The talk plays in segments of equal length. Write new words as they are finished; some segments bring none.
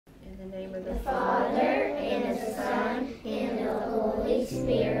In the name of the Father, and the Son, and the Holy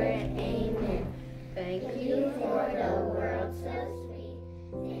Spirit. Amen. Thank you for the world so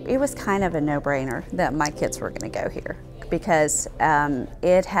sweet. It was kind of a no-brainer that my kids were going to go here because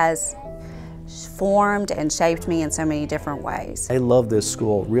it has formed and shaped me in so many different ways. I love this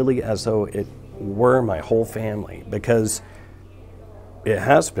school really as though it were my whole family because it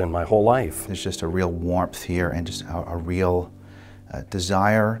has been my whole life. There's just a real warmth here and just a real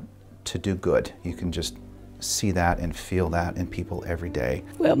desire to do good. You can just see that and feel that in people every day.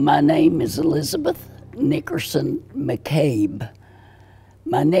 Well, my name is Elizabeth Nickerson McCabe.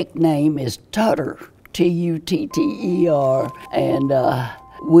 My nickname is Tutter, T-U-T-T-E-R, and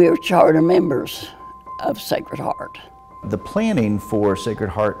we're charter members of Sacred Heart. The planning for Sacred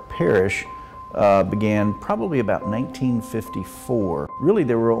Heart Parish began probably about 1954. Really,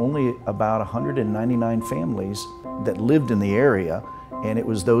 there were only about 199 families that lived in the area, and it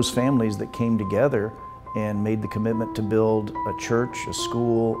was those families that came together and made the commitment to build a church, a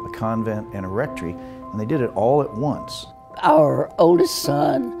school, a convent, and a rectory, and they did it all at once. Our oldest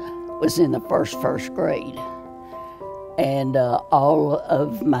son was in the first grade, and all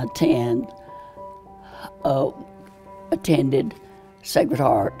of my 10 attended Sacred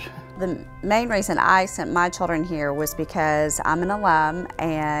Heart. The main reason I sent my children here was because I'm an alum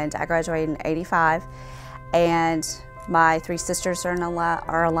and I graduated in '85, and my 3 sisters are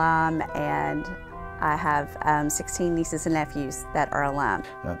alum, and I have 16 nieces and nephews that are alum.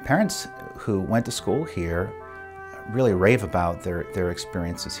 Parents who went to school here really rave about their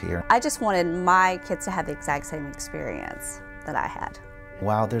experiences here. I just wanted my kids to have the exact same experience that I had.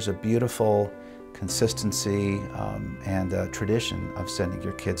 Wow, there's a beautiful consistency and a tradition of sending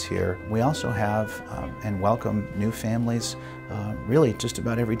your kids here. We also have and welcome new families really just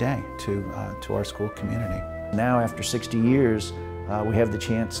about every day to our school community. Now, after 60 years, we have the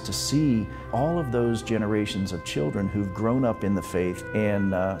chance to see all of those generations of children who've grown up in the faith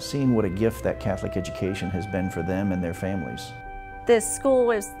and seeing what a gift that Catholic education has been for them and their families. This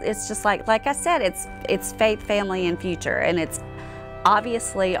school it's just like I said, it's faith, family, and future, and it's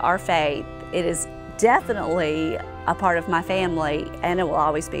obviously our faith. It is definitely a part of my family, and it will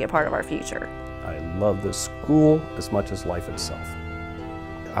always be a part of our future. I love this school as much as life itself.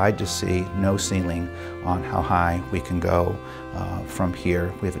 I just see no ceiling on how high we can go from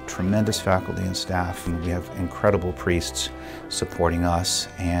here. We have a tremendous faculty and staff, and we have incredible priests supporting us,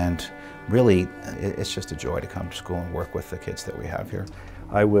 and really it's just a joy to come to school and work with the kids that we have here.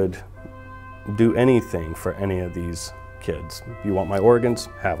 I would do anything for any of these kids. If you want my organs,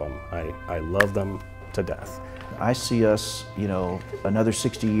 have them. I love them to death. I see us, another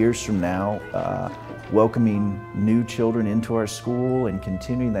 60 years from now, welcoming new children into our school and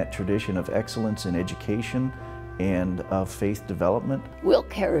continuing that tradition of excellence in education and of faith development. We'll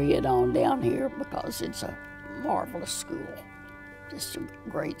carry it on down here because it's a marvelous school, just a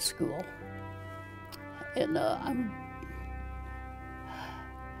great school. And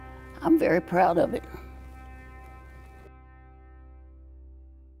I'm very proud of it.